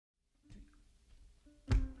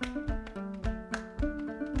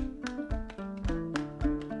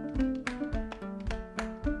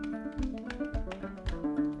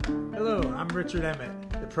Richard Emmett,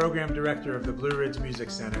 the Program Director of the Blue Ridge Music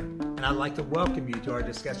Center, and I'd like to welcome you to our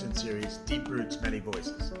discussion series, Deep Roots, Many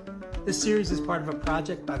Voices. This series is part of a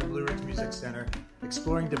project by the Blue Ridge Music Center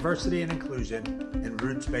exploring diversity and inclusion in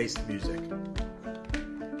roots-based music.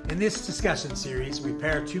 In this discussion series, we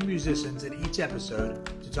pair two musicians in each episode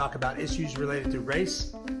to talk about issues related to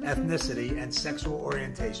race, ethnicity, and sexual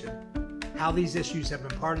orientation, how these issues have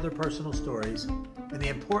been part of their personal stories, and the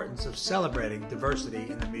importance of celebrating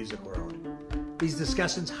diversity in the music world. These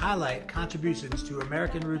discussions highlight contributions to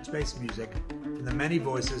American roots-based music from the many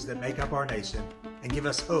voices that make up our nation and give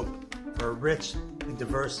us hope for a rich and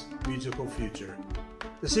diverse musical future.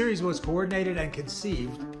 The series was coordinated and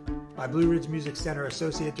conceived by Blue Ridge Music Center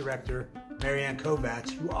Associate Director Marianne,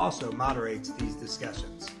 who also moderates these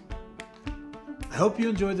discussions. I hope you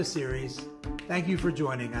enjoy the series. Thank you for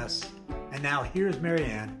joining us. And now here's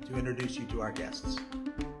Marianne to introduce you to our guests.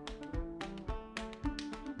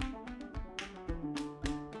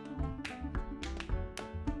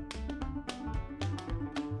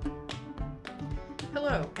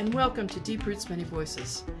 Hello, and welcome to Deep Roots, Many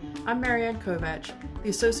Voices. I'm Marianne Kovatch, the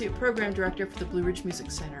Associate Program Director for the Blue Ridge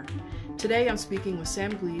Music Center. Today I'm speaking with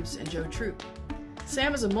Sam Gleaves and Joe Troop.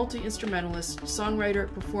 Sam is a multi-instrumentalist,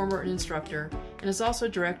 songwriter, performer, and instructor, and is also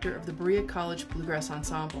director of the Berea College Bluegrass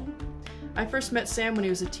Ensemble. I first met Sam when he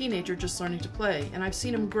was a teenager just learning to play, and I've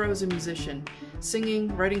seen him grow as a musician,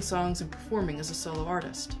 singing, writing songs, and performing as a solo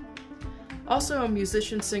artist. Also a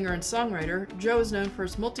musician, singer, and songwriter, Joe is known for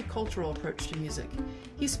his multicultural approach to music.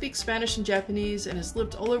 He speaks Spanish and Japanese and has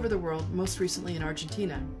lived all over the world, most recently in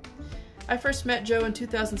Argentina. I first met Joe in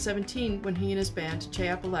 2017 when he and his band, Che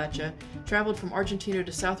Apalache, traveled from Argentina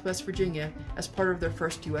to Southwest Virginia as part of their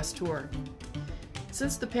first U.S. tour.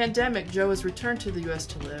 Since the pandemic, Joe has returned to the U.S.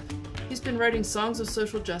 to live. He's been writing songs of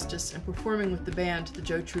social justice and performing with the band, the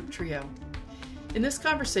Joe Troop Trio. In this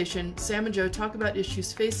conversation, Sam and Joe talk about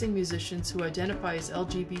issues facing musicians who identify as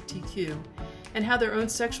LGBTQ and how their own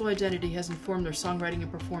sexual identity has informed their songwriting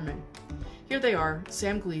and performing. Here they are,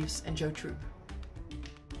 Sam Gleaves and Joe Troop.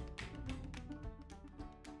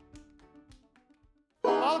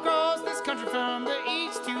 All across this country, from the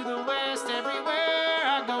east to the west, everywhere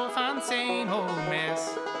I go, find the same old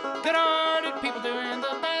mess. Good-hearted people doing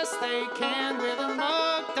the best they can with a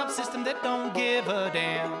mucked-up system that don't give a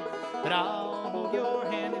damn. But I'll hold your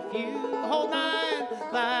hand if you hold mine.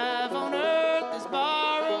 Life on earth is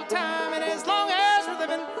borrowed time, and as long as we're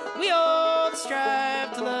living, we all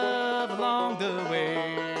strive to love along the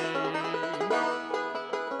way.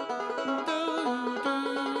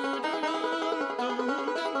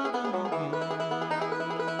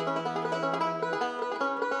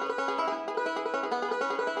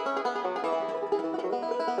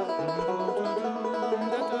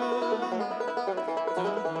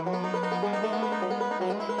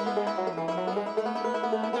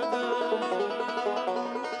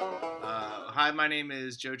 Hi, my name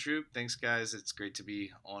is Joe Troop. Thanks, guys. It's great to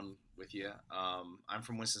be on with you. I'm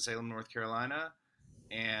from Winston-Salem, North Carolina,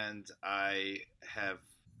 and I have,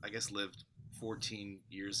 lived 14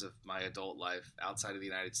 years of my adult life outside of the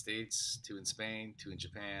United States, 2 in Spain, 2 in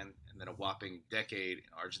Japan, and then a whopping decade in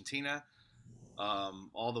Argentina,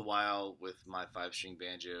 all the while with my 5-string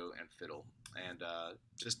banjo and fiddle. And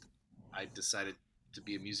I decided to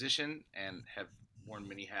be a musician and have worn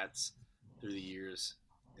many hats through the years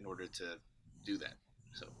in order to do that.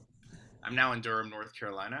 So I'm now in Durham, North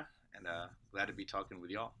Carolina, and glad to be talking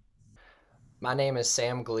with y'all. My name is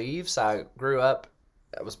Sam Gleaves. I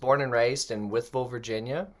was born and raised in Wytheville,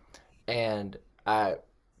 Virginia, and I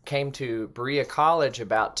came to Berea College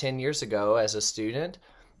about 10 years ago as a student,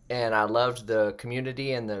 and I loved the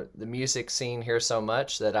community and the music scene here so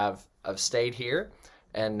much that I've stayed here,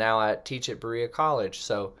 and now I teach at Berea College.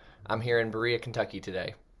 So I'm here in Berea, Kentucky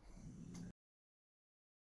today.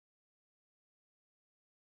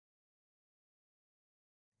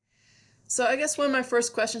 So I guess one of my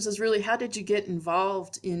first questions is really, how did you get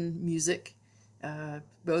involved in music?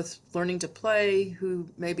 Both learning to play, who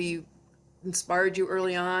maybe inspired you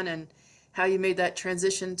early on, and how you made that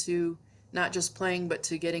transition to not just playing, but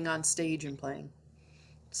to getting on stage and playing.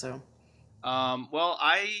 So. Well,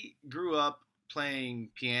 I grew up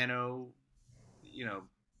playing piano,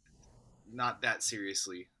 not that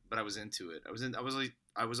seriously, but I was into it.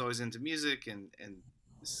 I was always into music and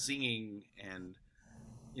singing and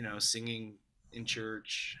singing in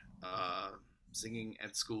church, singing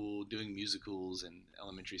at school, doing musicals in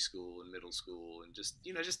elementary school and middle school, and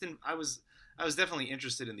I was definitely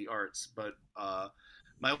interested in the arts, but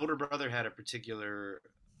my older brother had a particular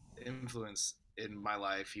influence in my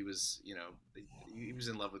life. He was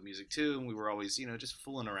in love with music too, and we were always just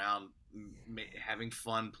fooling around, having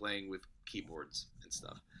fun playing with keyboards and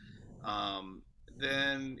stuff.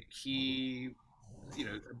 Then he's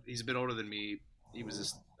a bit older than me. He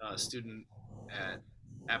was a student at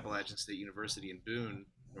Appalachian State University in Boone,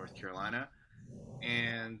 North Carolina,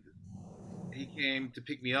 and he came to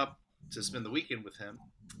pick me up to spend the weekend with him.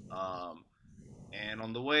 And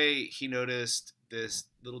on the way, he noticed this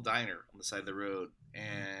little diner on the side of the road,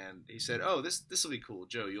 and he said, "Oh, this will be cool,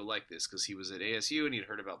 Joe. You'll like this," because he was at ASU and he'd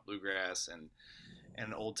heard about bluegrass and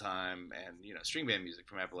old time and string band music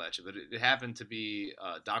from Appalachia. But it happened to be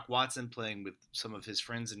Doc Watson playing with some of his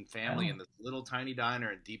friends and family in this little tiny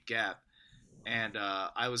diner in Deep Gap, and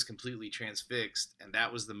I was completely transfixed. And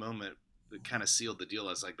that was the moment that kind of sealed the deal.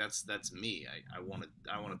 I was like, that's me. I want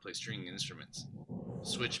to play string instruments,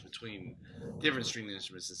 switch between different string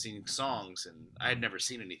instruments and sing songs, and I had never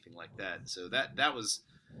seen anything like that. So that was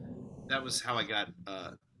how I got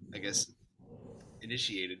I guess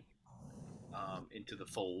initiated into the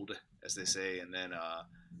fold, as they say. And then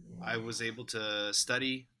I was able to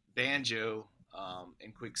study banjo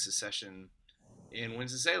in quick succession in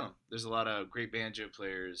Winston-Salem. There's a lot of great banjo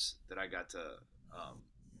players that I got to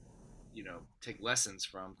take lessons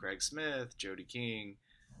from: Craig Smith, Jody King.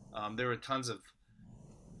 There were tons of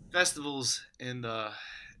festivals in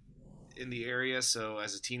the area, so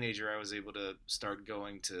as a teenager I was able to start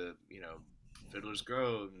going to Fiddler's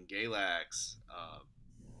Grove and Galax,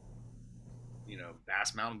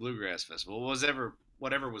 Bass Mountain Bluegrass Festival,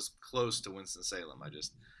 whatever was close to Winston-Salem. I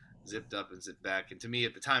just zipped up and zipped back, and to me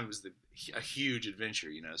at the time it was a huge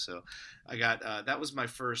adventure, so I got that was my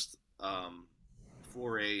first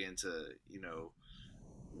foray into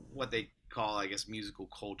what they call, I guess, musical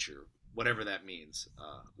culture, whatever that means.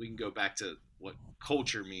 We can go back to what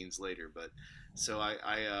culture means later, but so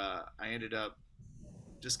I ended up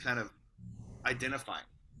just kind of identifying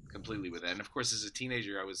completely with that. And of course, as a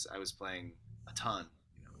teenager, I was playing a ton,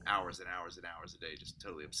 hours and hours and hours a day, just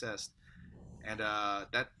totally obsessed. And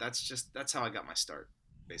that's how I got my start,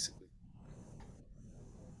 basically.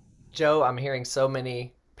 Joe, I'm hearing so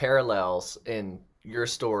many parallels in your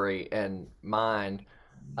story and mine.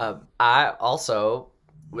 I also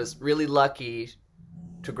was really lucky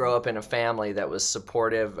to grow up in a family that was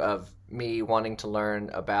supportive of me wanting to learn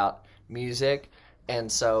about music. And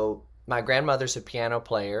so my grandmother's a piano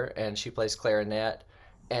player, and she plays clarinet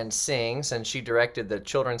and sings, and she directed the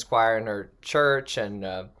children's choir in her church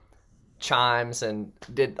and chimes and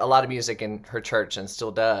did a lot of music in her church and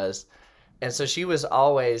still does. And so she was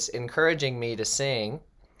always encouraging me to sing.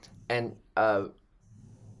 And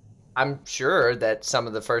I'm sure that some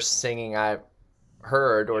of the first singing I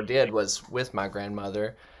heard or did was with my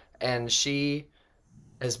grandmother, and she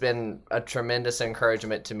has been a tremendous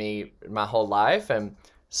encouragement to me my whole life. And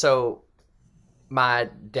so my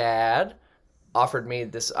dad offered me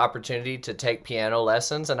this opportunity to take piano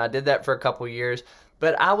lessons, and I did that for a couple years,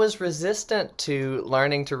 but I was resistant to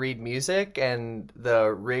learning to read music and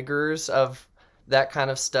the rigors of that kind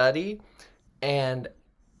of study, and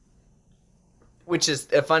which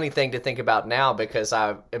is a funny thing to think about now because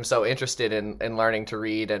I am so interested in learning to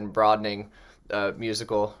read and broadening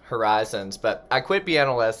musical horizons. But I quit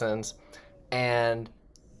piano lessons, and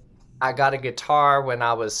I got a guitar when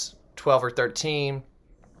I was 12 or 13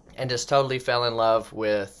 and just totally fell in love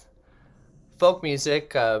with folk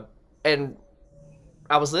music. And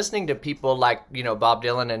I was listening to people like, Bob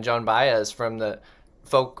Dylan and Joan Baez, from the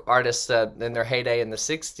folk artists in their heyday in the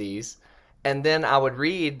 60s. And then I would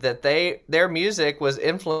read that their music was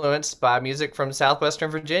influenced by music from southwestern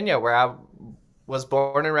Virginia, where I was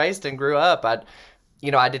born and raised and grew up. I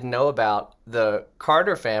didn't know about the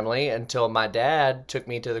Carter family until my dad took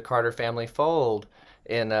me to the Carter family fold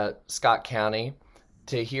in Scott County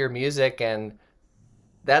to hear music. And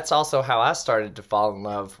that's also how I started to fall in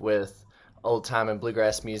love with old time and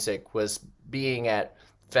bluegrass music, was being at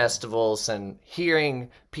festivals and hearing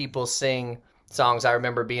people sing songs. I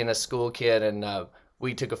remember being a school kid, and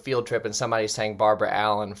we took a field trip, and somebody sang Barbara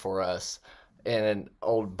Allen for us in an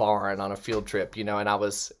old barn on a field trip, and I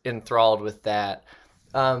was enthralled with that.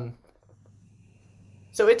 So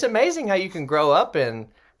it's amazing how you can grow up in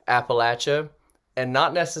Appalachia and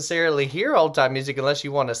not necessarily hear old time music unless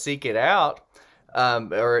you want to seek it out,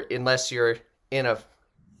 or unless you're in a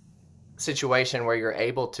situation where you're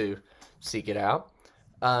able to seek it out.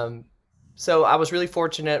 So I was really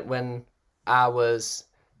fortunate when I was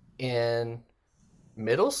in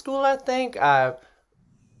middle school, I think. I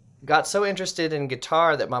got so interested in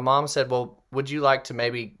guitar that my mom said, well, would you like to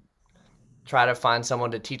maybe try to find someone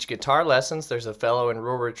to teach guitar lessons? There's a fellow in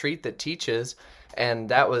Rural Retreat that teaches, and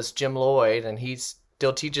that was Jim Lloyd, and he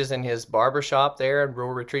still teaches in his barbershop there in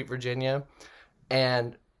Rural Retreat, Virginia.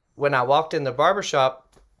 And when I walked in the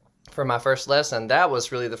barbershop, for my first lesson, that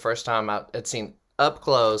was really the first time I had seen up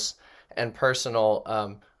close and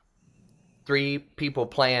personal three people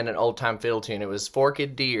playing an old time fiddle tune. It was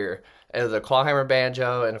Forked Deer, it was a clawhammer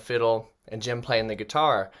banjo and a fiddle, and Jim playing the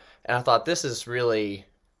guitar. And I thought, this is really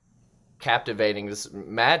captivating, this is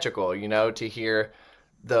magical, to hear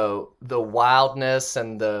the wildness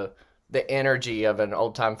and the energy of an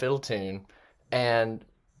old time fiddle tune. And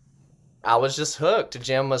I was just hooked.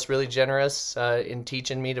 Jim was really generous in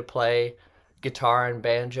teaching me to play guitar and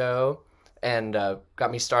banjo, and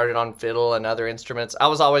got me started on fiddle and other instruments. I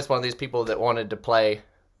was always one of these people that wanted to play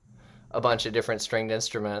a bunch of different stringed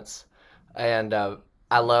instruments, and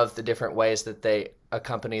I love the different ways that they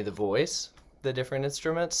accompany the voice, the different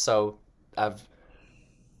instruments. So I've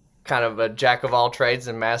kind of a jack of all trades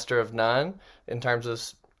and master of none in terms of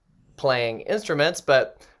playing instruments.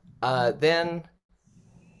 But then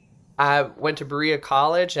I went to Berea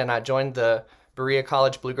College and I joined the Berea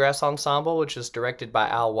College Bluegrass Ensemble, which was directed by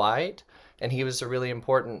Al White, and he was a really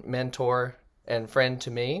important mentor and friend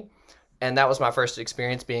to me. And that was my first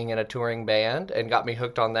experience being in a touring band, and got me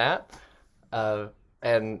hooked on that.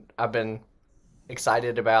 And I've been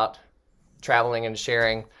excited about traveling and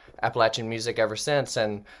sharing Appalachian music ever since.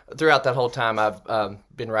 And throughout that whole time, I've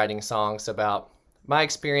been writing songs about my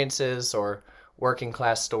experiences or working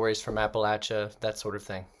class stories from Appalachia, that sort of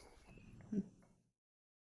thing.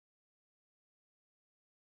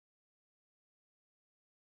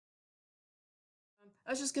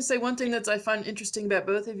 I was just gonna say one thing that I find interesting about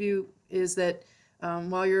both of you is that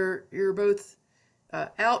while you're both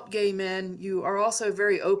out gay men, you are also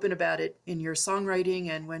very open about it in your songwriting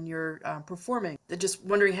and when you're performing. Just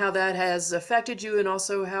wondering how that has affected you, and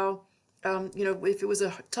also how if it was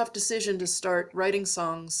a tough decision to start writing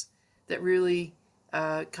songs that really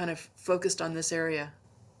kind of focused on this area.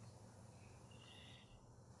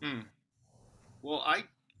 Hmm. Well,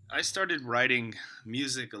 I started writing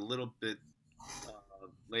music a little bit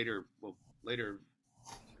later. Well, later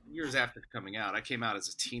years after coming out. I came out as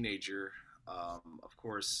a teenager. Of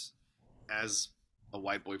course, as a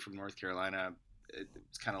white boy from North Carolina,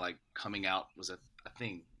 it's kind of like coming out was a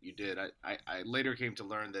thing you did. I later came to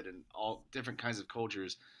learn that in all different kinds of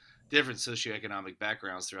cultures, different socioeconomic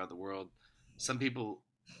backgrounds throughout the world, some people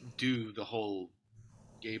do the whole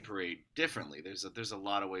gay parade differently. There's a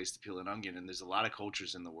lot of ways to peel an onion, and there's a lot of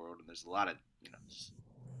cultures in the world, and there's a lot of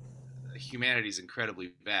humanity is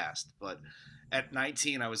incredibly vast. But at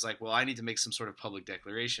 19, I was like, well, I need to make some sort of public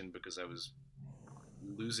declaration because I was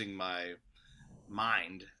losing my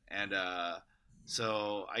mind, and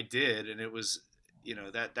so I did, and it was,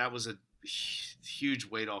 that was a huge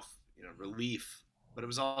weight off, relief, but it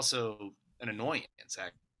was also an annoyance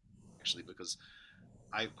actually, because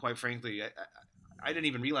I quite frankly I didn't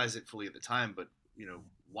even realize it fully at the time, but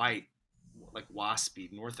white, like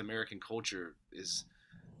waspy North American culture is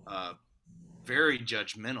very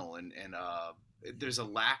judgmental, and there's a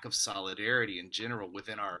lack of solidarity in general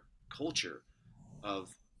within our culture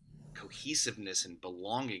of cohesiveness and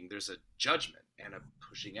belonging. There's a judgment and a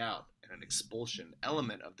pushing out and an expulsion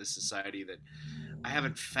element of this society that I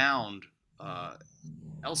haven't found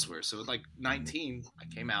elsewhere. So at like 19, I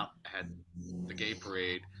came out, I had the gay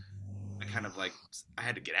parade. I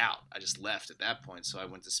had to get out. I just left at that point. So I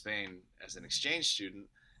went to Spain as an exchange student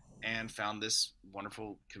and found this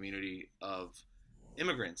wonderful community of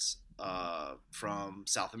immigrants from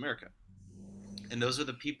South America. And those are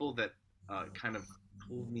the people that kind of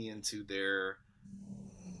pulled me into their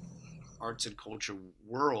arts and culture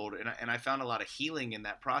world. And I found a lot of healing in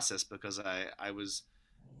that process, because I was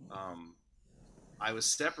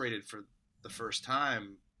separated for the first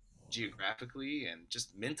time geographically and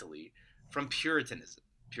just mentally from Puritanism.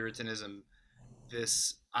 Puritanism,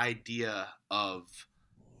 this idea of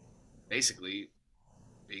basically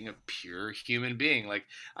being a pure human being. Like,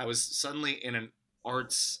 I was suddenly in an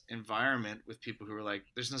arts environment with people who were like,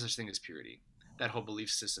 there's no such thing as purity. That whole belief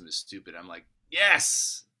system is stupid. I'm like,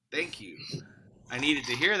 yes, thank you. I needed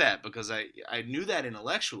to hear that, because I knew that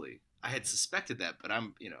intellectually. I had suspected that, but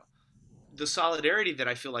the solidarity that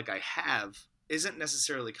I feel like I have isn't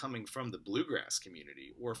necessarily coming from the bluegrass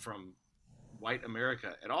community or from white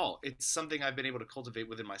America at all. It's something I've been able to cultivate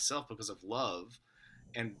within myself because of love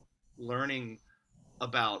and learning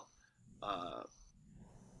about,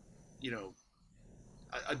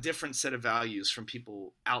 a different set of values from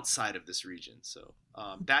people outside of this region. So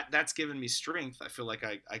that's given me strength. I feel like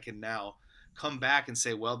I can now come back and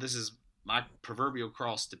say, well, this is my proverbial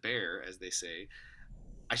cross to bear, as they say.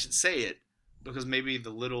 I should say it because maybe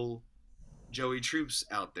the little Joey troops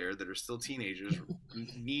out there that are still teenagers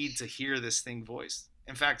need to hear this thing voiced.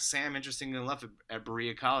 In fact, Sam, interestingly enough, at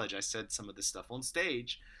Berea College, I said some of this stuff on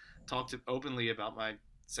stage talked openly about my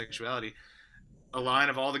sexuality, a line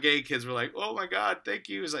of all the gay kids were like, "Oh my God, thank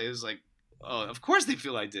you." It was like, oh, of course they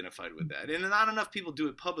feel identified with that. And not enough people do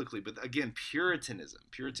it publicly. But again,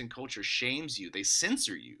 Puritan culture shames you. They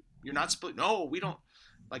censor you. You're not supposed. No, we don't.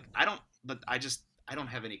 Like, I don't. But I don't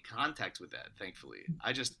have any contact with that. Thankfully,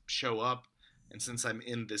 I just show up, and since I'm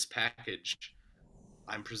in this package,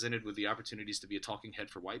 I'm presented with the opportunities to be a talking head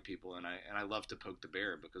for white people, and I love to poke the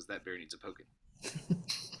bear because that bear needs a poking.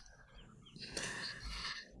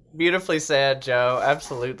 Beautifully said, Joe.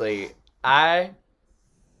 Absolutely. I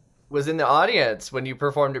was in the audience when you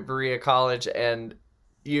performed at Berea College, and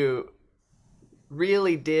you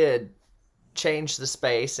really did change the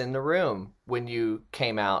space in the room when you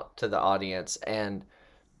came out to the audience. And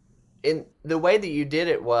in the way that you did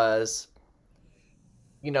it was,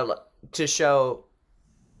 to show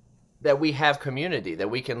that we have community, that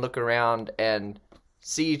we can look around and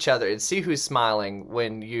see each other and see who's smiling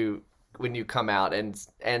when you come out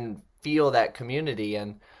and feel that community.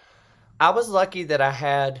 And I was lucky that I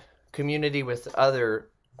had community with other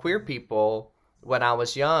queer people when I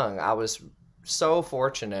was young. I was so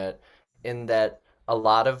fortunate in that a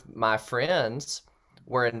lot of my friends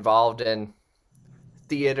were involved in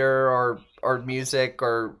theater or music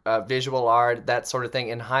or visual art, that sort of thing.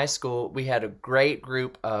 In high school, we had a great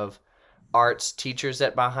group of arts teachers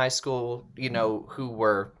at my high school, who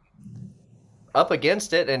were up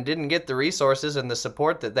against it and didn't get the resources and the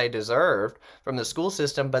support that they deserved from the school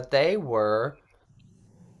system, but they were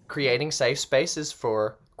creating safe spaces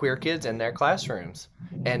for queer kids in their classrooms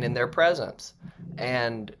and in their presence.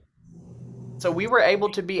 And so we were able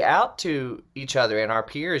to be out to each other and our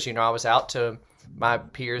peers. I was out to my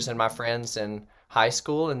peers and my friends in high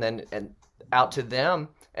school, and out to them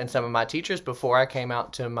and some of my teachers before I came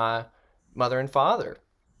out to my mother and father.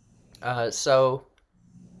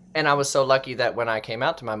 And I was so lucky that when I came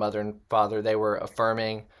out to my mother and father, they were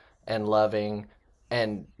affirming and loving.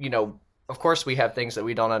 And, of course we have things that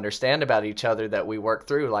we don't understand about each other that we work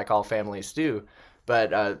through, like all families do.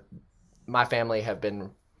 But my family have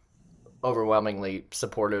been overwhelmingly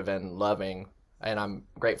supportive and loving, and I'm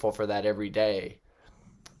grateful for that every day.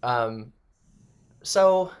 And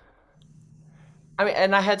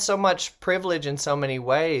I had so much privilege in so many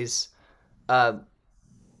ways. I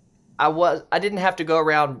didn't have to go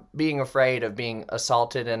around being afraid of being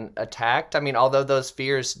assaulted and attacked. Although those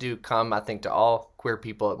fears do come, I think, to all queer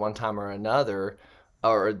people at one time or another,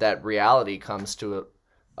 or that reality comes to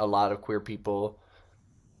a lot of queer people,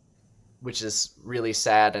 which is really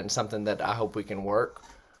sad and something that I hope we can work,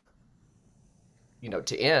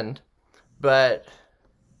 to end. But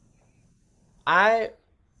I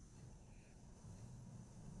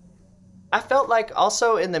felt like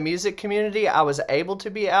also in the music community, I was able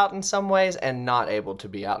to be out in some ways and not able to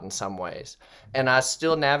be out in some ways. And I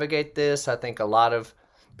still navigate this. I think a lot of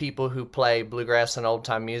people who play bluegrass and old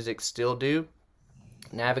time music still do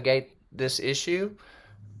navigate this issue.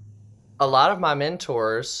 A lot of my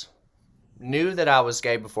mentors knew that I was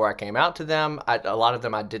gay before I came out to them. A lot of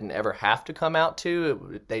them I didn't ever have to come out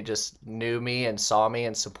to. They just knew me and saw me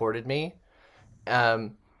and supported me.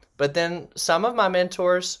 But then some of my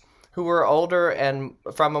mentors who were older and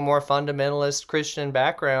from a more fundamentalist Christian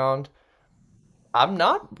background, I'm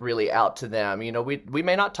not really out to them. We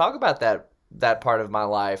may not talk about that part of my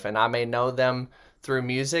life, and I may know them through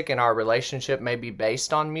music, and our relationship may be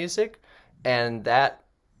based on music, and that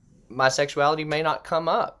my sexuality may not come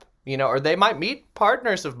up, or they might meet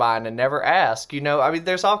partners of mine and never ask,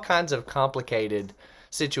 there's all kinds of complicated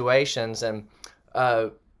situations. And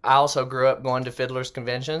I also grew up going to fiddlers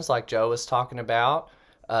conventions like Joe was talking about.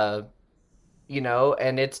 And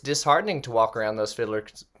it's disheartening to walk around those fiddler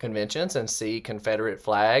conventions and see Confederate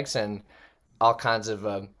flags and all kinds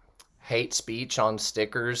of hate speech on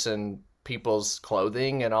stickers and people's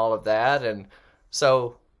clothing and all of that. And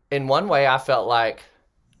so in one way, I felt like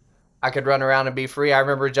I could run around and be free. I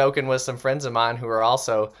remember joking with some friends of mine who are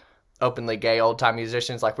also openly gay old-time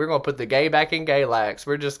musicians, like, we're going to put the gay back in gay lax.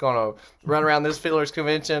 We're just going to run around this fiddlers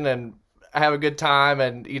convention and have a good time,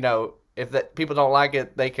 and if people don't like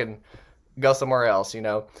it, they can go somewhere else,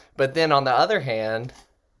 But then on the other hand,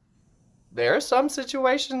 there are some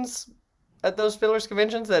situations at those fiddlers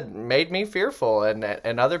conventions that made me fearful,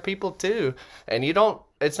 and other people too. And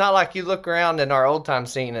it's not like you look around in our old time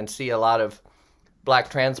scene and see a lot of black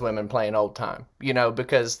trans women playing old time,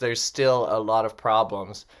 because there's still a lot of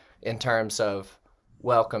problems in terms of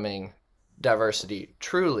welcoming diversity,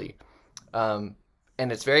 truly. And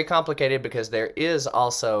it's very complicated because there is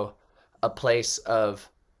also a place of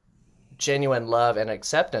genuine love and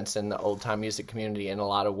acceptance in the old time music community in a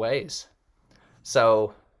lot of ways.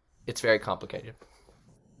 So it's very complicated.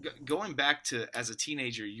 going back to as a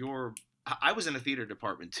teenager, I was in a theater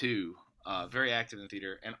department too, very active in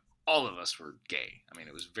theater, and all of us were gay. I mean,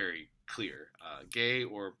 it was very clear, gay,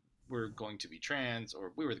 or we're going to be trans,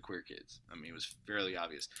 or we were the queer kids. I mean, it was fairly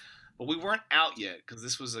obvious, but we weren't out yet, because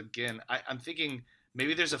this was, again, I'm thinking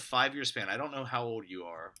maybe there's a 5-year span. I don't know how old you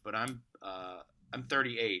are, but I'm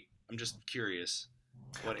 38. I'm just curious.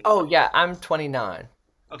 Oh yeah, I'm 29.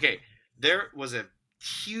 Okay, there was a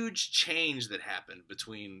huge change that happened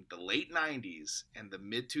between the late 90s and the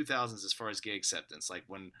mid 2000s as far as gay acceptance. Like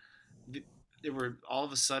when there were all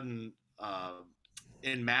of a sudden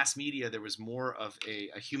in mass media, there was more of a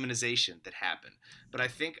humanization that happened. But I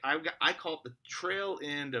think I call it the trail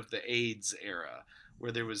end of the AIDS era,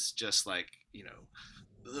 where there was just like, you know,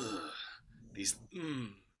 these,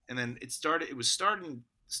 and then it was starting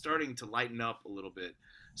to lighten up a little bit.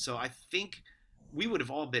 So I think we would have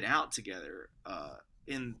all been out together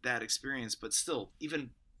in that experience, but still, even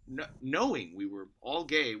knowing we were all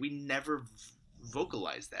gay, we never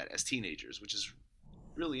vocalized that as teenagers, which is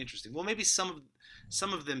really interesting. Well, maybe some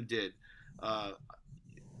of them did.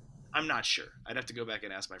 I'm not sure. I'd have to go back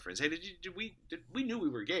and ask my friends. Hey, we knew we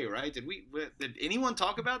were gay, right? Did anyone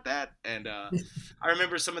talk about that? And I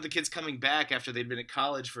remember some of the kids coming back after they'd been at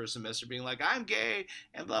college for a semester, being like, "I'm gay,"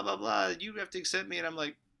 and blah blah blah. You have to accept me, and I'm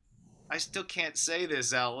like, I still can't say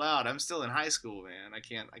this out loud. I'm still in high school, man. I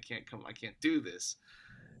can't do this.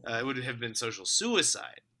 It would have been social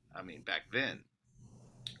suicide. I mean, back then.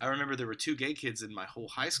 I remember there were 2 gay kids in my whole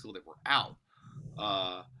high school that were out.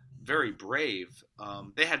 Very brave.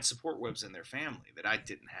 They had support webs in their family that I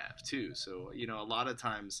didn't have too. So, you know, a lot of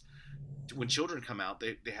times when children come out,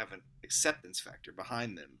 they have an acceptance factor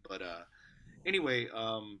behind them. But anyway,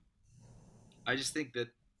 I just think that,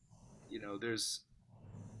 you know,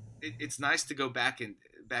 it's nice to go back in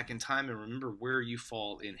time and remember where you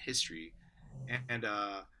fall in history. And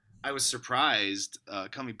I was surprised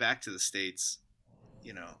coming back to the States.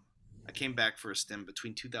 You know, I came back for a stint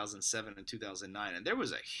between 2007 and 2009, and there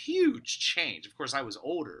was a huge change. Of course, I was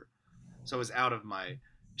older, so I was out of my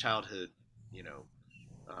childhood, you know,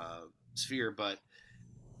 sphere. But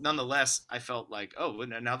nonetheless, I felt like, oh,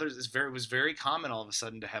 now it was very common all of a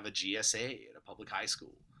sudden to have a GSA at a public high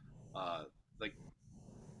school, like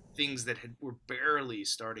things that were barely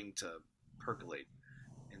starting to percolate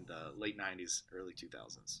in the late 90s, early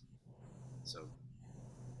 2000s. So.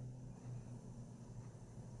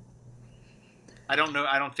 I don't know.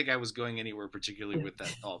 I don't think I was going anywhere particularly with that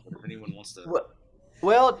thought, but if anyone wants to.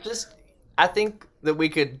 Well, just I think that we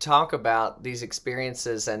could talk about these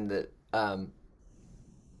experiences and the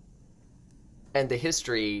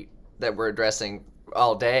history that we're addressing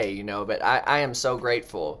all day, you know. But I am so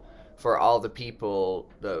grateful for all the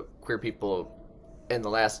people, the queer people in the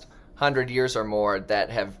last 100 years or more that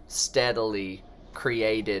have steadily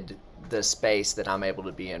created the space that I'm able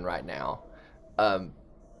to be in right now.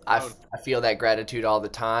 I feel that gratitude all the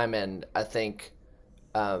time, and I think,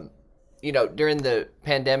 you know, during the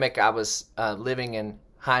pandemic, I was living in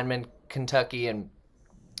Hindman, Kentucky, and,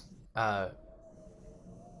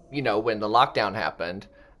 you know, when the lockdown happened,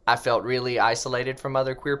 I felt really isolated from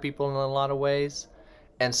other queer people in a lot of ways,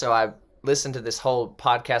 and so I listened to this whole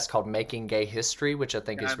podcast called Making Gay History, which I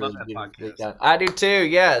think is really beautifully done. I do too,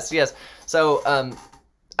 yes. So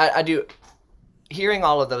I do... Hearing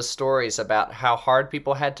all of those stories about how hard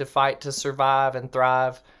people had to fight to survive and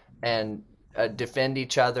thrive and defend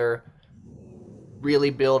each other, really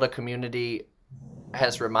build a community,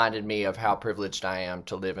 has reminded me of how privileged I am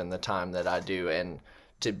to live in the time that I do and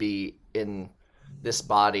to be in this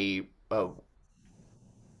body.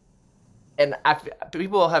 And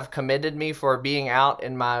people have commended me for being out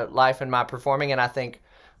in my life and my performing, and I think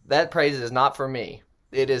that praise is not for me.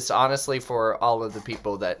 It is honestly for all of the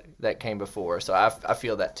people that came before. So I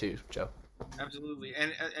feel that too, Joe. Absolutely.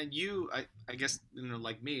 And you, I guess, you know,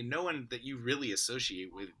 like me, no one that you really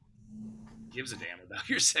associate with gives a damn about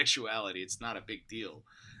your sexuality. It's not a big deal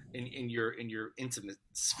in your intimate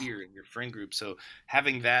sphere, in your friend group. So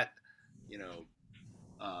having that, you know,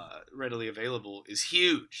 readily available is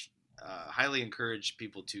huge. Highly encourage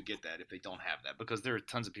people to get that if they don't have that, because there are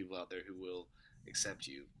tons of people out there who will accept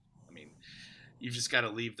you. I mean, you've just got to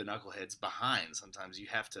leave the knuckleheads behind. Sometimes you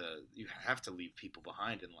have to leave people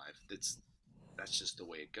behind in life. That's just the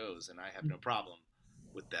way it goes, and I have no problem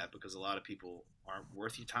with that, because a lot of people aren't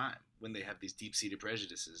worth your time when they have these deep-seated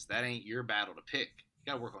prejudices. That ain't your battle to pick.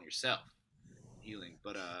 You got to work on yourself, healing.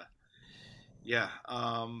 But yeah.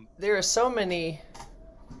 There are so many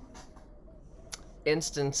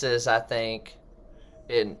instances, I think,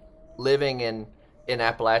 in living in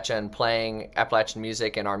Appalachia and playing Appalachian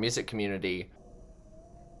music in our music community,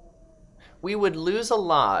 we would lose a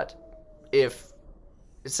lot if,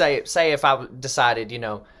 say if I decided,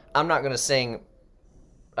 I'm not going to sing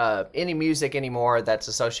any music anymore that's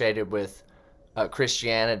associated with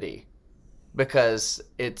Christianity, because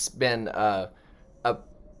it's been a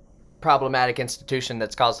problematic institution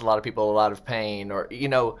that's caused a lot of people a lot of pain, or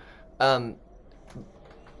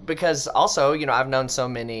because also I've known so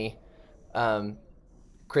many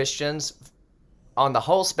Christians on the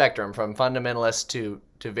whole spectrum, from fundamentalist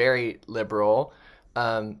to very liberal,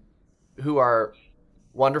 who are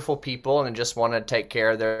wonderful people and just want to take care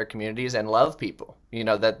of their communities and love people.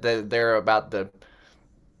 That they're about the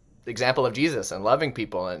example of Jesus and loving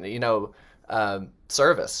people and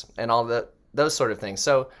service and all those sort of things.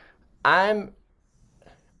 So I've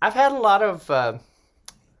had a lot of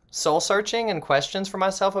soul searching and questions for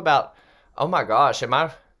myself about, oh my gosh, am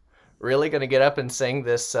I really going to get up and sing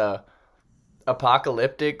this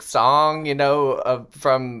apocalyptic song,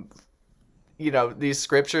 from these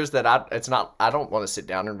scriptures that I don't want to sit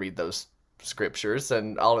down and read those scriptures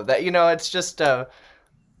and all of that. It's just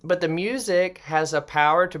but the music has a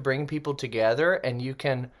power to bring people together, and you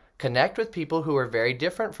can connect with people who are very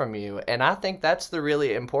different from you. And I think that's the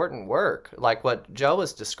really important work, like what Joe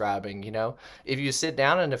was describing. If you sit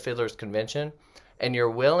down in a fiddler's convention and you're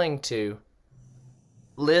willing to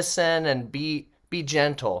listen and be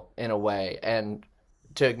gentle in a way, and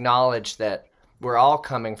to acknowledge that we're all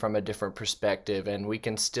coming from a different perspective, and we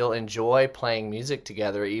can still enjoy playing music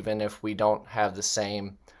together even if we don't have the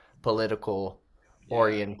same political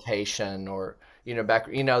orientation, or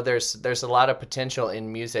there's a lot of potential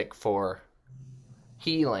in music for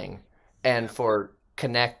healing and for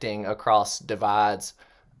connecting across divides.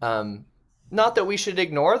 Not that we should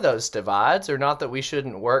ignore those divides, or not that we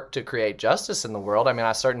shouldn't work to create justice in the world. I mean,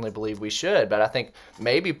 I certainly believe we should, but I think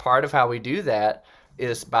maybe part of how we do that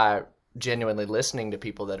is by genuinely listening to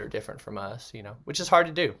people that are different from us, which is hard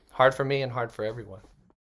to do. Hard for me and hard for everyone.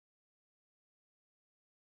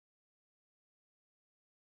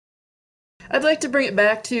 I'd like to bring it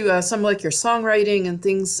back to some like your songwriting and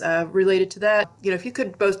things related to that. If you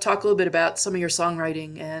could both talk a little bit about some of your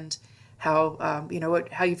songwriting and how,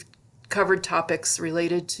 how you've covered topics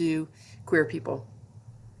related to queer people.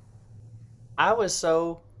 I was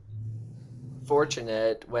so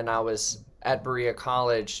fortunate when I was at Berea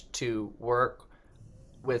College to work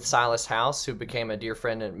with Silas House, who became a dear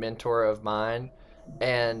friend and mentor of mine.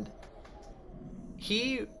 And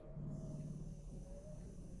he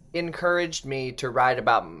encouraged me to write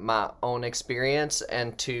about my own experience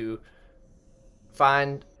and to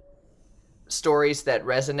find stories that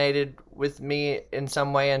resonated with me in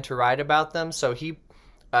some way and to write about them. So he,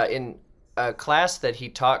 in a class that he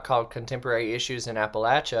taught called Contemporary Issues in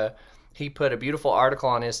Appalachia, he put a beautiful article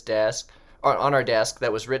on his desk, or on our desk,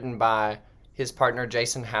 that was written by his partner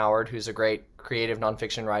Jason Howard, who's a great creative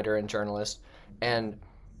nonfiction writer and journalist. And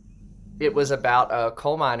it was about a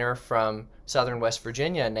coal miner from southern West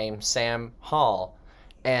Virginia named Sam Hall.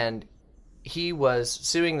 And he was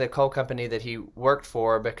suing the coal company that he worked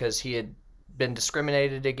for because he had been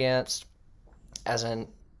discriminated against as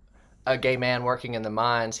a gay man working in the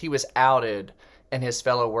mines. He was outed, and his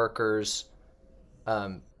fellow workers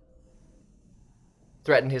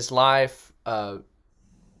threatened his life,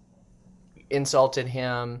 insulted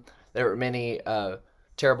him. There were many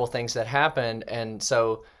terrible things that happened, and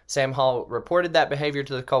so Sam Hall reported that behavior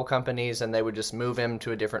to the coal companies, and they would just move him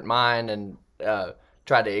to a different mine and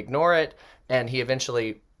try to ignore it. And he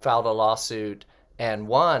eventually filed a lawsuit and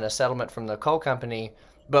won a settlement from the coal company.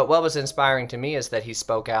 But what was inspiring to me is that he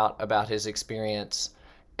spoke out about his experience,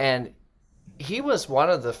 and he was one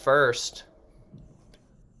of the first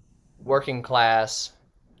working class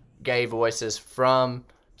gay voices from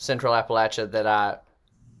Central Appalachia that I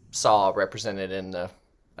saw represented in the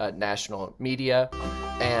national media,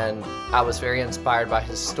 and I was very inspired by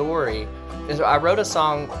his story. And so I wrote a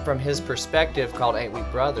song from his perspective called Ain't We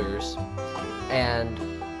Brothers, and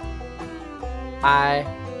I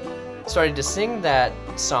started to sing that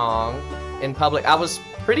song in public. I was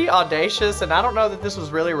pretty audacious, and I don't know that this was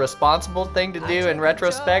really a responsible thing to do in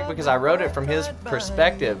retrospect, because I wrote it from his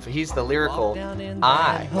perspective. He's the lyrical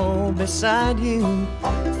I. Home beside you,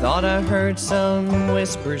 thought I heard some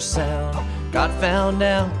whispers sound. Got found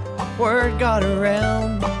out, word got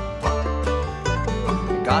around.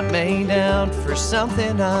 Got made out for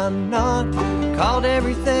something I'm not. Called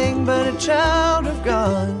everything but a child of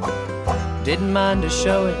God. Didn't mind to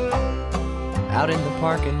show it out in the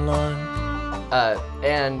parking lot.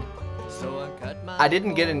 And I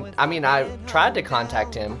didn't get in. I mean, I tried to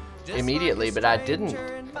contact him immediately, but I didn't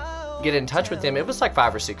get in touch with him, it was like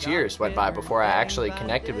 5 or 6 years went by before I actually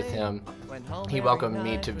connected with him. He welcomed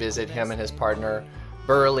me to visit him and his partner,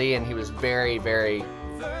 Burley, and he was very, very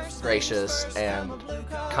gracious and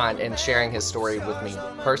kind, and sharing his story with me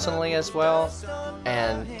personally as well,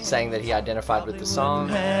 and saying that he identified with the song.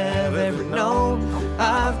 Have ever known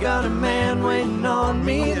I've got a man waiting on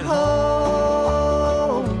me at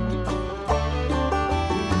home.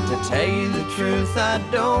 To tell you the truth, I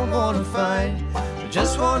don't want to fight. I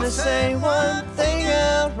just want to say one thing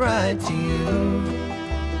outright to you.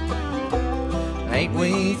 Ain't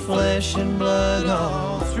we flesh and blood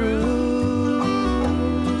all through?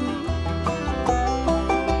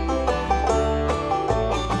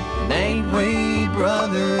 And ain't we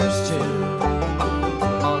brothers too?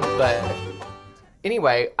 But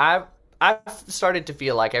anyway, I started to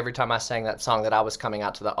feel like every time I sang that song that I was coming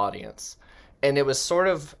out to the audience. And it was sort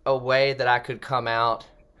of a way that I could come out,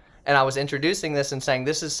 and I was introducing this and saying,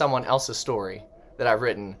 this is someone else's story that I've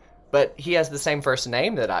written, but he has the same first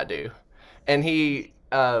name that I do. And he,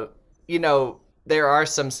 you know, there are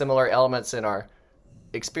some similar elements in our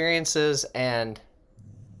experiences, and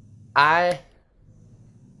I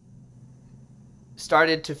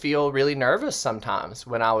started to feel really nervous sometimes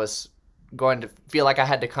when I was going to feel like I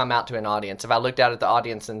had to come out to an audience. If I looked out at the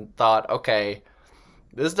audience and thought, okay,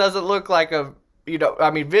 this doesn't look like a, you know,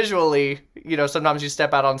 I mean, visually, you know, sometimes you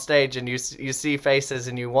step out on stage and you see faces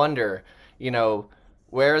and you wonder, you know,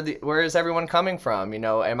 where is everyone coming from? You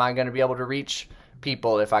know, am I going to be able to reach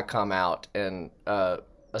people if I come out in a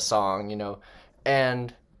song, you know?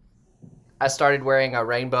 And I started wearing a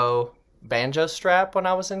rainbow banjo strap when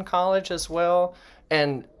I was in college as well,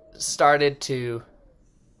 and started to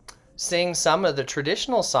sing some of the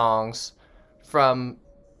traditional songs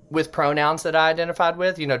with pronouns that I identified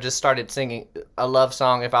with. You know, just started singing a love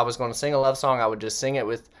song. If I was going to sing a love song, I would just sing it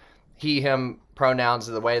with he, him pronouns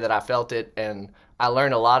the way that I felt it. And I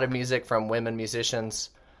learned a lot of music from women musicians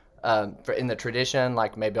in the tradition,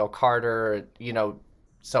 like Maybelle Carter, or, you know,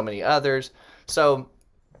 so many others. So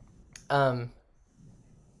all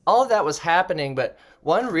of that was happening, but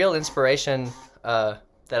one real inspiration that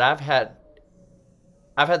I've had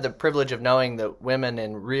the privilege of knowing the women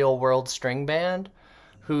in Real World String Band,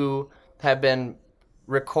 who have been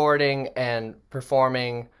recording and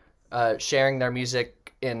performing, sharing their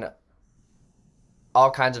music in all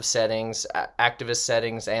kinds of settings, activist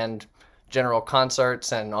settings and general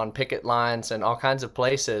concerts and on picket lines and all kinds of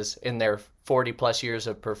places in their 40 plus years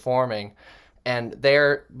of performing. And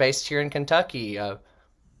they're based here in Kentucky,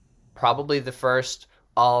 probably the first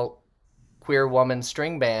all queer woman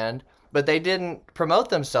string band, but they didn't promote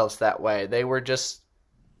themselves that way. They were just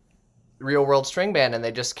Real World String Band, and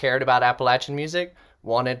they just cared about Appalachian music,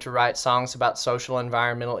 wanted to write songs about social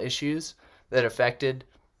environmental issues that affected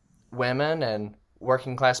women and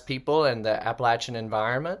working class people and the Appalachian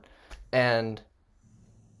environment. And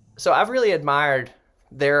so I've really admired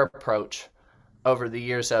their approach over the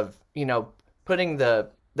years of, you know, putting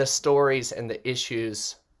the stories and the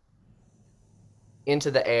issues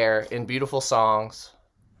into the air in beautiful songs,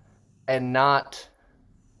 and not,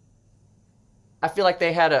 I feel like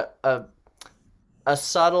they had a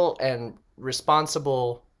subtle and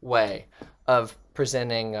responsible way of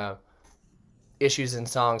presenting issues in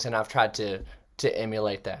songs, and I've tried to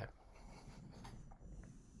emulate that.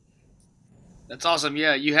 That's awesome.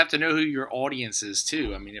 Yeah, you have to know who your audience is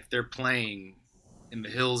too. I mean, if they're playing in the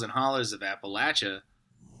hills and hollows of Appalachia,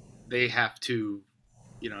 they have to,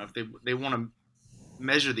 you know, if they want to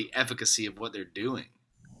measure the efficacy of what they're doing.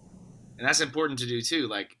 And that's important to do too.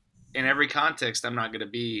 Like, in every context, I'm not going to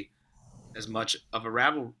be as much of a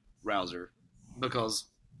rabble rouser, because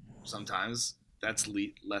sometimes that's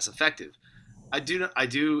less effective. I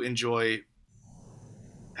do enjoy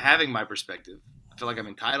having my perspective. I feel like I'm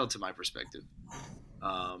entitled to my perspective,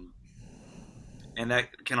 and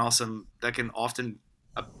that can often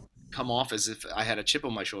come off as if I had a chip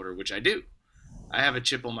on my shoulder, which I do. I have a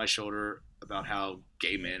chip on my shoulder about how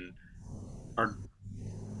gay men are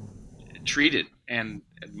treated and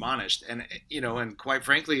admonished, and, you know, and quite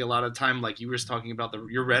frankly, a lot of time, like you were talking about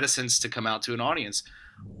your reticence to come out to an audience.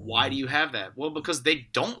 Why do you have that? Well, because they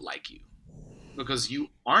don't like you, because you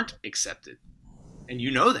aren't accepted, and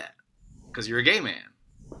you know that because you're a gay man,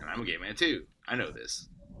 and I'm a gay man too. I know this,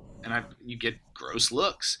 and you get gross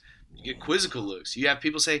looks, you get quizzical looks. You have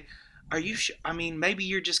people say, "Are you? I mean, maybe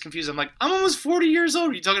you're just confused." I'm like, I'm almost 40 years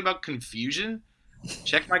old. Are you talking about confusion?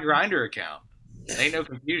 Check my Grindr account. Ain't no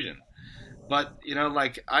confusion. But, you know,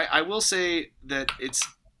 like, I will say that it's,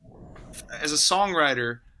 as a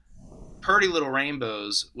songwriter, Purdy Little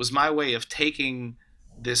Rainbows was my way of taking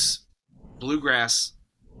this bluegrass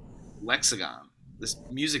lexicon this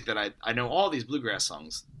music that I know all these bluegrass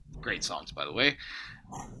songs, great songs by the way.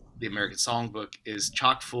 The American Songbook is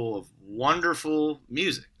chock full of wonderful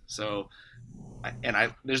music. So,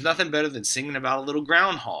 there's nothing better than singing about a little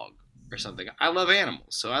groundhog or something. I love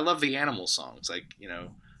animals, so I love the animal songs, like, you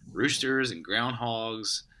know, roosters and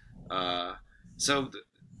groundhogs. So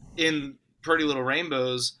in Pretty Little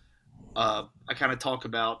Rainbows, I kind of talk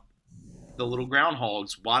about the little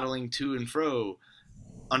groundhogs waddling to and fro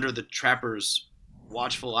under the trapper's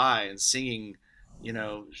watchful eye and singing,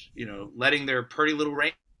 letting their pretty little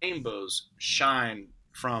rainbows shine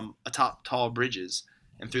from atop tall bridges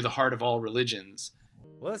and through the heart of all religions.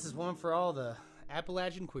 Well, this is one for all the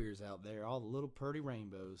Appalachian queers out there, all the little pretty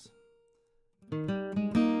rainbows.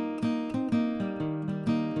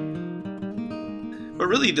 But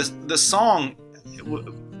really, the song,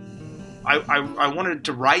 I wanted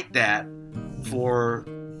to write that for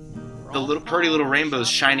the little pretty little rainbows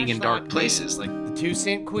shining in dark places, like the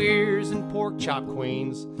 2-cent queers and pork chop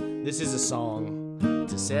queens. This is a song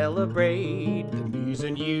to celebrate the muse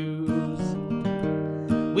and use.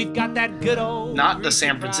 We've got that good old not the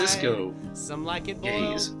San Francisco some like it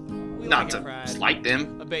gays, boiled, not like to slight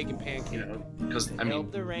them, a bacon pancake, because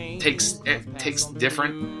it takes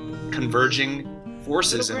different converging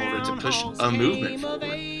forces in order to push a movement forward.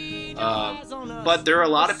 But there are a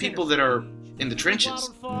lot of people that are in the trenches,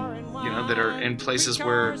 that are in places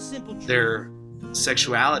where their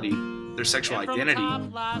sexuality, their sexual identity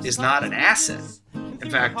is not an asset. In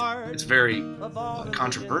fact, it's very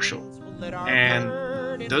controversial. And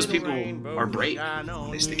those people are brave.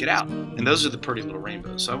 They stick it out. And those are the Pretty Little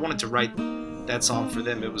Rainbows. So I wanted to write that song for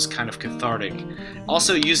them. It was kind of cathartic.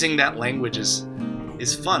 Also, using that language is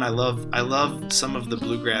fun. I love some of the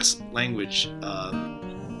bluegrass language.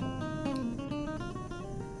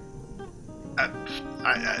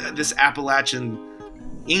 This Appalachian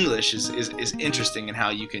English is interesting in how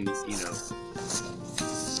you can,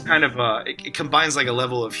 kind of it combines like a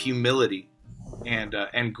level of humility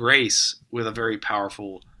and grace with a very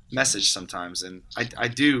powerful message sometimes, and I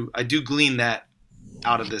do glean that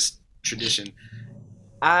out of this tradition.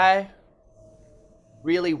 I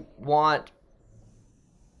really want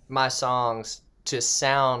my songs to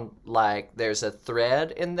sound like there's a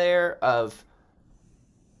thread in there of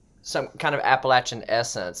some kind of Appalachian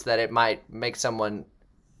essence, that it might make someone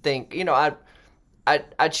think,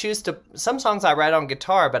 I choose to, some songs I write on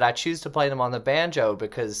guitar, but I choose to play them on the banjo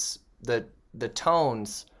because the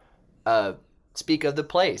tones speak of the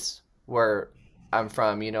place where I'm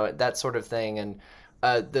from, that sort of thing. And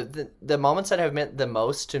the moments that have meant the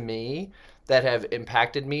most to me, that have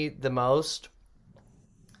impacted me the most,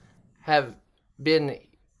 have been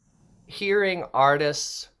hearing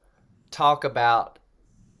artists talk about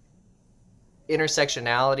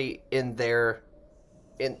intersectionality in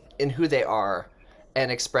who they are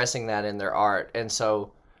and expressing that in their art. And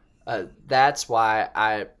so that's why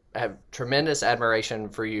I have tremendous admiration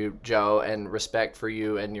for you, Joe, and respect for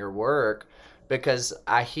you and your work, because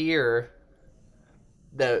I hear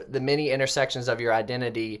the many intersections of your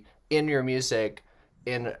identity in your music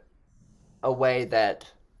in a way that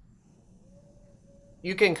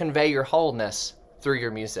you can convey your wholeness through your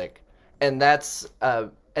music, and that's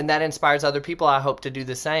and that inspires other people. I hope to do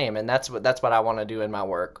the same, and that's what I want to do in my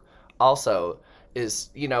work. Also, is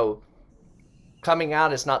coming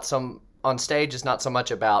out is not some on stage is not so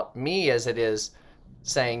much about me as it is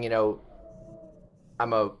saying,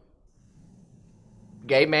 I'm a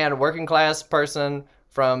gay man, working class person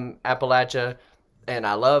from Appalachia, and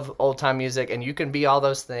I love old time music, and you can be all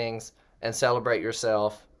those things and celebrate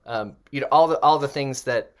yourself. All the things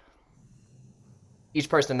that each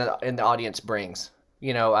person in the audience brings.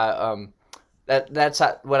 That's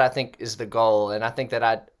what I think is the goal, and I think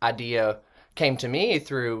that idea came to me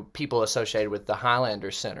through people associated with the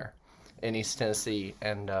Highlander Center in East Tennessee,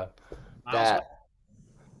 and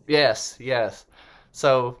yes.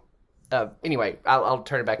 So anyway, I'll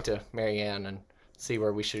turn it back to Marianne and see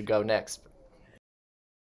where we should go next.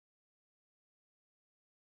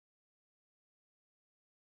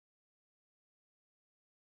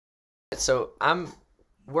 So I'm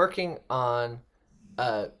working on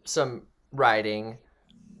some writing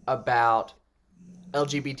about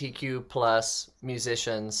LGBTQ plus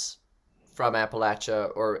musicians from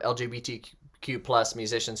Appalachia, or LGBTQ plus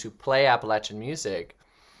musicians who play Appalachian music.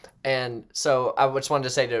 And so I just wanted to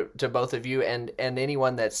say to both of you and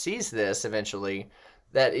anyone that sees this eventually,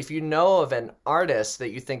 that if you know of an artist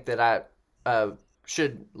that you think that I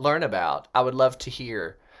should learn about, I would love to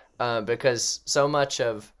hear, because so much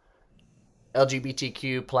of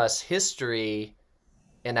LGBTQ plus history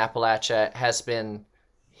in Appalachia has been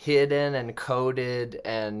hidden and coded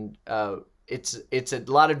and it's a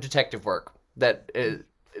lot of detective work that it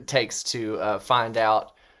takes to find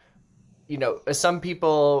out. Some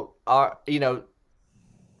people are,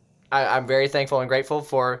 I'm very thankful and grateful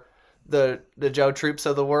for the Joe Troops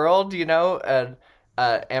of the world, and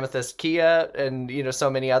Amethyst Kia, and so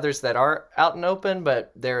many others that are out and open.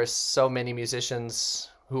 But there are so many musicians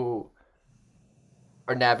who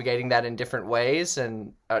are navigating that in different ways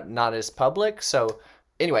and not as public. So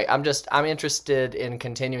anyway, I'm interested in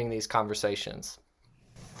continuing these conversations.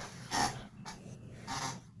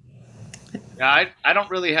 Yeah, I don't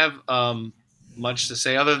really have much to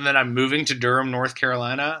say other than I'm moving to Durham, North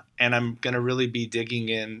Carolina, and I'm going to really be digging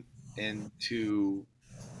into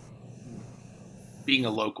being a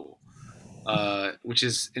local, which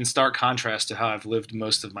is in stark contrast to how I've lived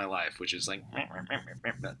most of my life, which is like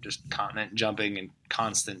just continent jumping and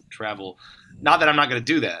constant travel. Not that I'm not going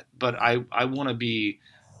to do that, but I want to be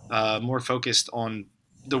more focused on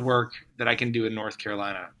the work that I can do in North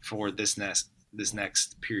Carolina for this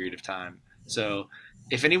next period of time. So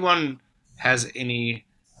if anyone has any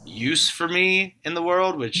use for me in the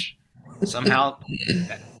world, which somehow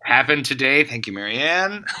happened today, thank you,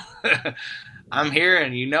 Marianne. I'm here,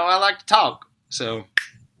 and I like to talk, so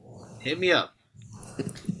hit me up.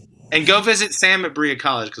 And go visit Sam at Berea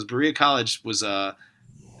College, because Berea College was I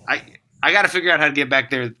got to figure out how to get back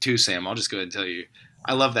there too, Sam. I'll just go ahead and tell you,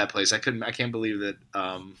 I love that place. I can't believe that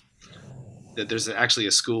that there's actually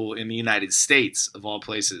a school in the United States of all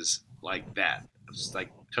places like that. I was like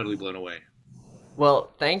totally blown away.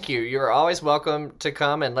 Well, thank you. You're always welcome to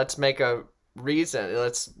come, and let's make a reason.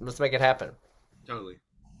 Let's make it happen. Totally.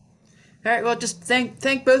 All right. Well, just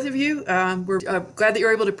thank both of you. We're glad that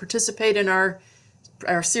you're able to participate in our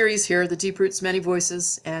series here, the Deep Roots, Many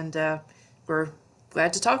Voices, and we're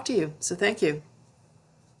glad to talk to you. So thank you.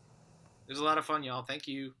 It was a lot of fun, y'all. Thank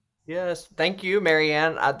you. Yes, thank you,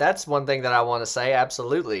 Marianne. That's one thing that I want to say.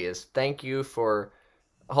 Absolutely, is thank you for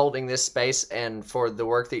holding this space and for the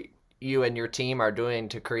work that you and your team are doing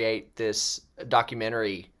to create this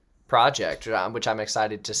documentary project, which I'm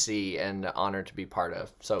excited to see and honored to be part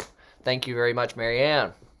of. So thank you very much,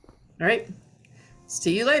 Marianne. All right.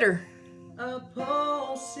 See you later. A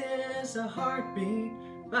pulse is a heartbeat.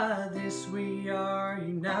 By this we are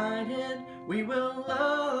united. We will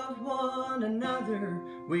love one another.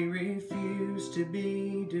 We refuse to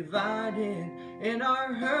be divided. In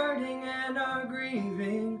our hurting and our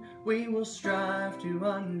grieving, we will strive to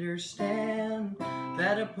understand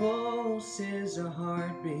that a pulse is a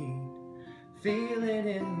heartbeat. Feel it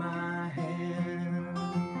in my hand.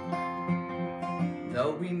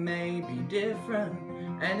 Though we may be different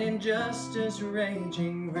and injustice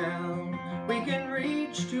raging round, we can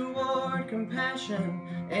reach toward compassion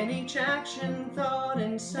in each action, thought,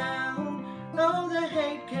 and sound. Though the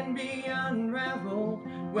hate can be unraveled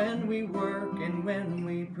when we work and when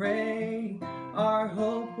we pray, our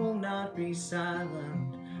hope will not be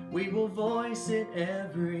silent. We will voice it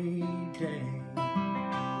every day.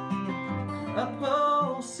 A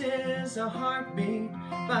pulse is a heartbeat.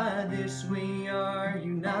 By this we are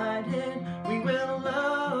united. We will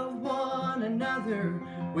love one another.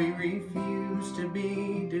 We refuse to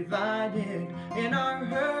be divided. In our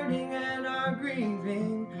hurting and our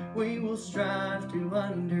grieving, we will strive to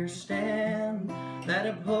understand that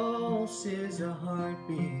a pulse is a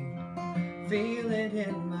heartbeat. Feel it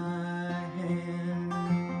in my hand.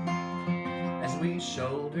 As we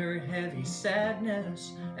shoulder heavy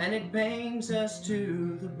sadness and it pains us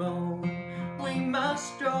to the bone, we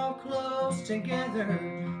must draw close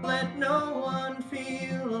together. Let no one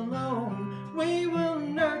feel alone. We will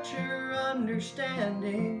nurture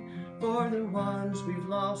understanding for the ones we've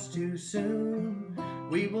lost too soon.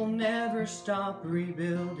 We will never stop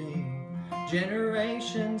rebuilding,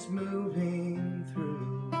 generations moving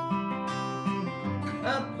through.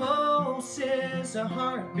 A pulse is a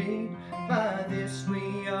heartbeat. By this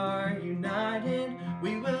we are united.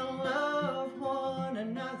 We will love one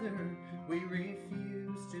another. We